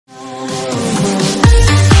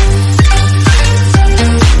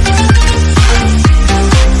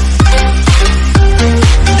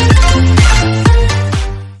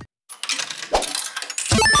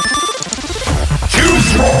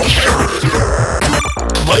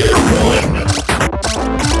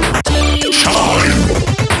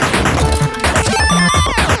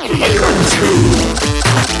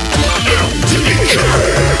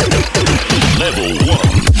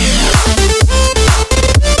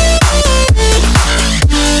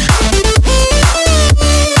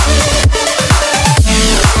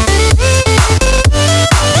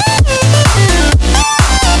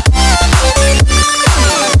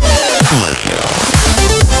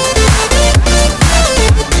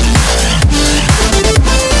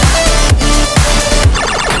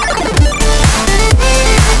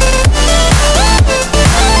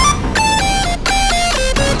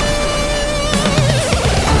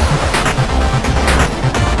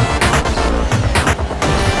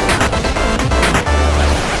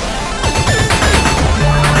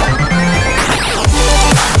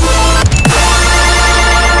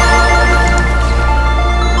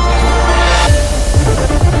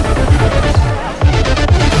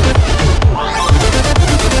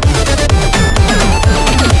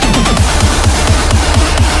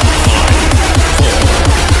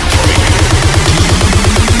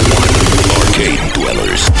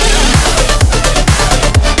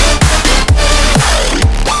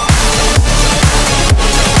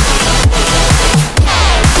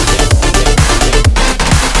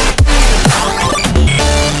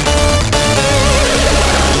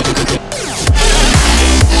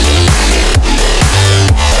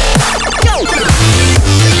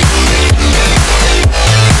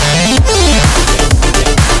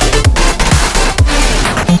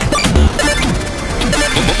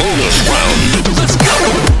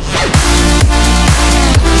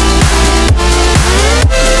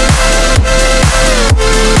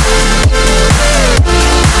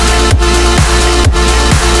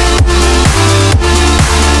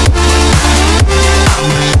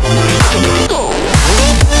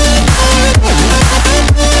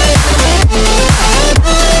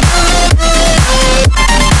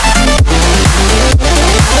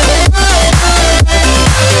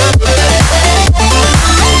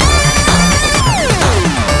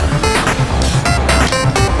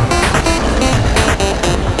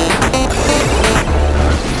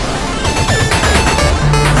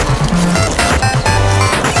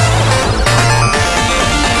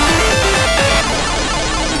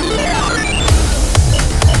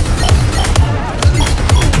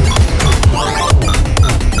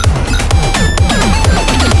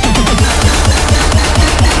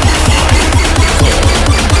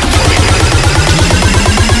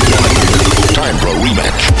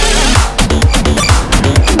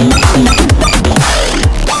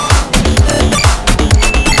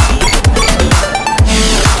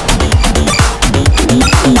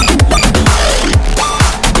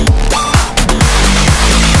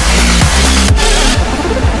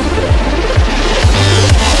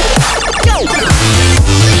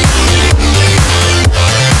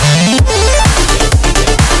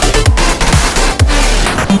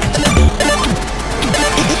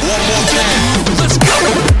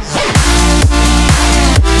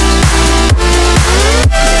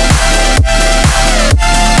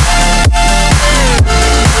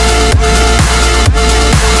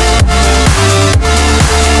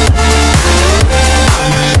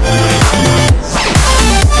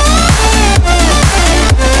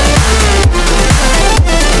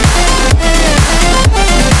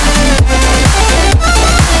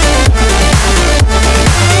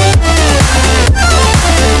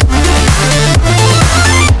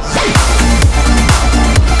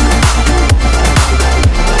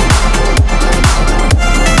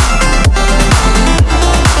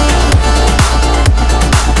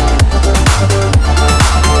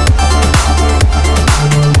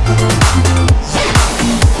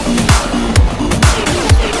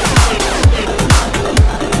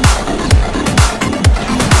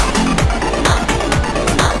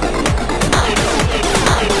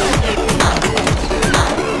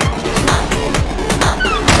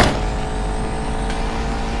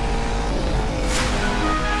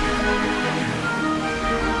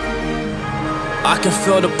I can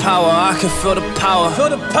feel the power, I can feel the power. Feel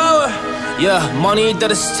the power. Yeah, money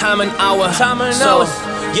that is time and hour. Time and hours.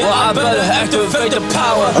 Yeah, well, I better activate the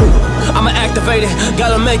power. I'ma activate it,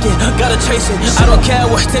 gotta make it, gotta chase it. I don't care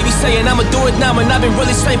what they be saying, I'ma do it now. And I've been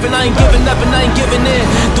really safe and I ain't giving up and I ain't giving in.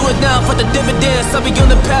 Do it now for the dividends, I'll be on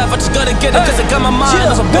the path, I just gotta get it. Cause I got my mind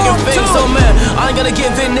on some bigger things. So man, I ain't gonna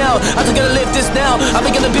give in now, I just gotta live this now. I've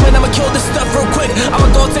been gonna be when I'ma kill this stuff real quick. I'ma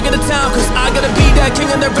go take it to town, cause I gotta be that king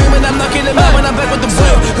in the ring. When I'm knocking them out, when I'm back with the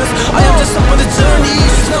blue. Cause I am just up on the journey,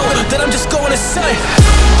 just know that I'm just going insane.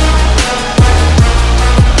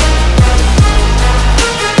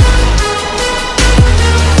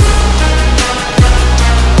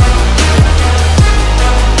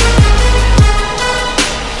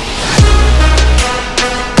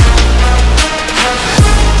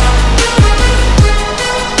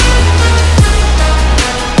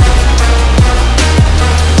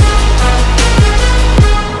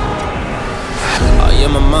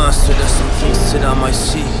 Monster, there's some things that I might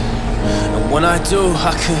see, and when I do,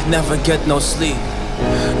 I could never get no sleep.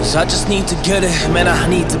 Cause I just need to get it, man, I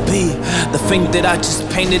need to be the thing that I just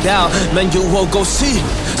painted out, man, you will go see.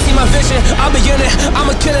 See my vision, I'll be in it,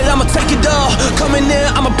 I'ma kill it, I'ma take it all. Coming in,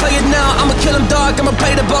 I'ma play it now, I'ma kill him dark, I'ma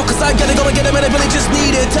play the ball. Cause I gotta go and get him and I really just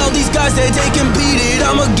need it. Tell these guys that they can beat it,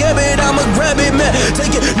 I'ma give it, I'ma grab it, man.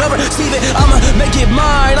 Take it, never receive it, I'ma make it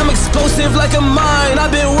mine. I'm explosive like a mine, I've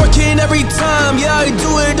been working every time. Yeah, I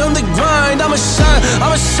do it on the grind, I'ma shine,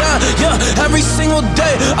 yeah, every single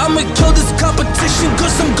day. I'ma kill this competition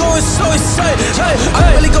cause I'm going so insane. Hey,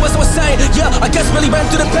 I'm really going so insane, yeah, I guess really ran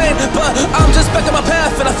through the pain. But I'm just back on my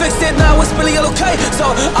path and I fixed it, now it's really okay. So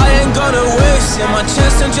I ain't gonna waste my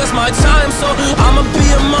chance and just my time. So I'ma be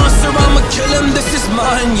a monster, I'ma kill him, this is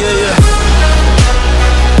mine, yeah.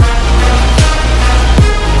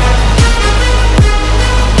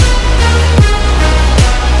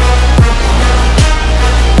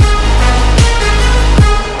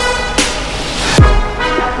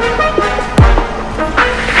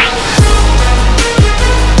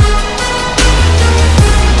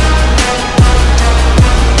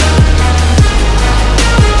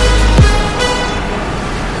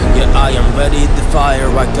 I am ready to fire,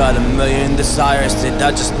 I got a million desires that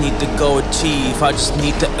I just need to go achieve, I just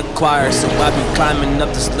need to acquire. So I've been climbing up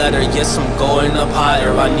this ladder, yes I'm going up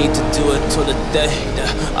higher. I need to do it till the day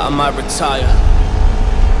that I might retire.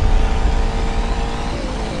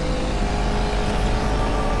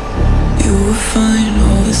 You were fine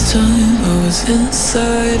all this time, I was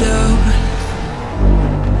inside out.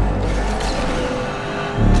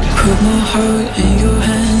 Put my heart in your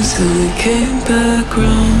hands till it came back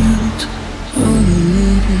round.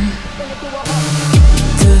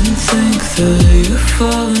 Didn't think that you'd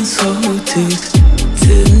fallen so deep.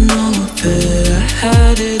 Didn't know that I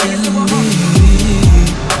had it in me.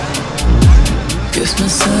 Guess my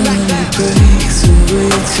sanity breaks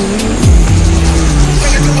away too easy.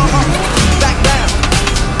 Bring it to a heart, back down.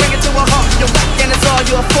 Bring it to a heart, you're back and it's all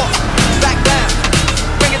your fault. Back down.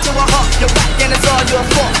 Bring it to a heart, you're back and it's all your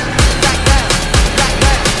fault. Back down, back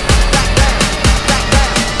down, back down, back down, back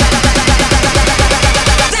down.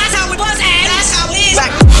 That's how it was and that's how it is.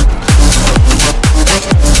 Back.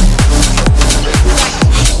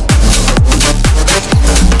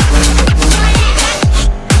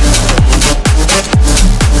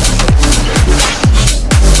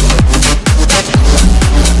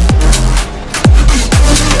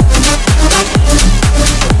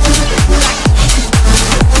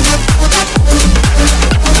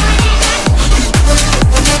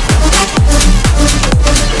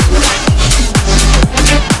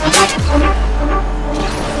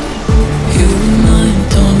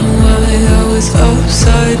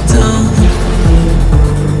 upside down.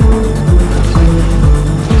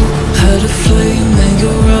 Had a flame in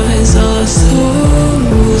your eyes, our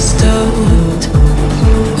souls doubt.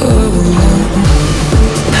 Oh,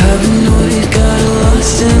 paranoid, got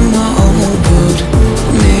lost in my own world.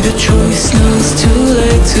 Made a choice, now it's too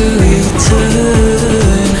late to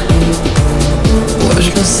return. Watch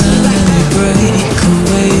my sanity break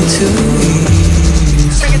away to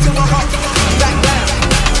ease. Bring it to a halt, back down.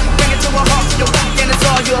 Bring it to a halt, you're back and it's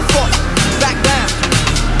all your fault. Back down.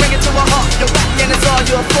 Bring it to a halt, you're back and it's all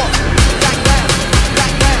your fault. Back down,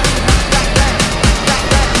 back down, back down, back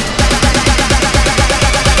down.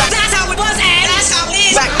 That's how it was, and that's how it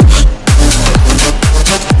is. Back.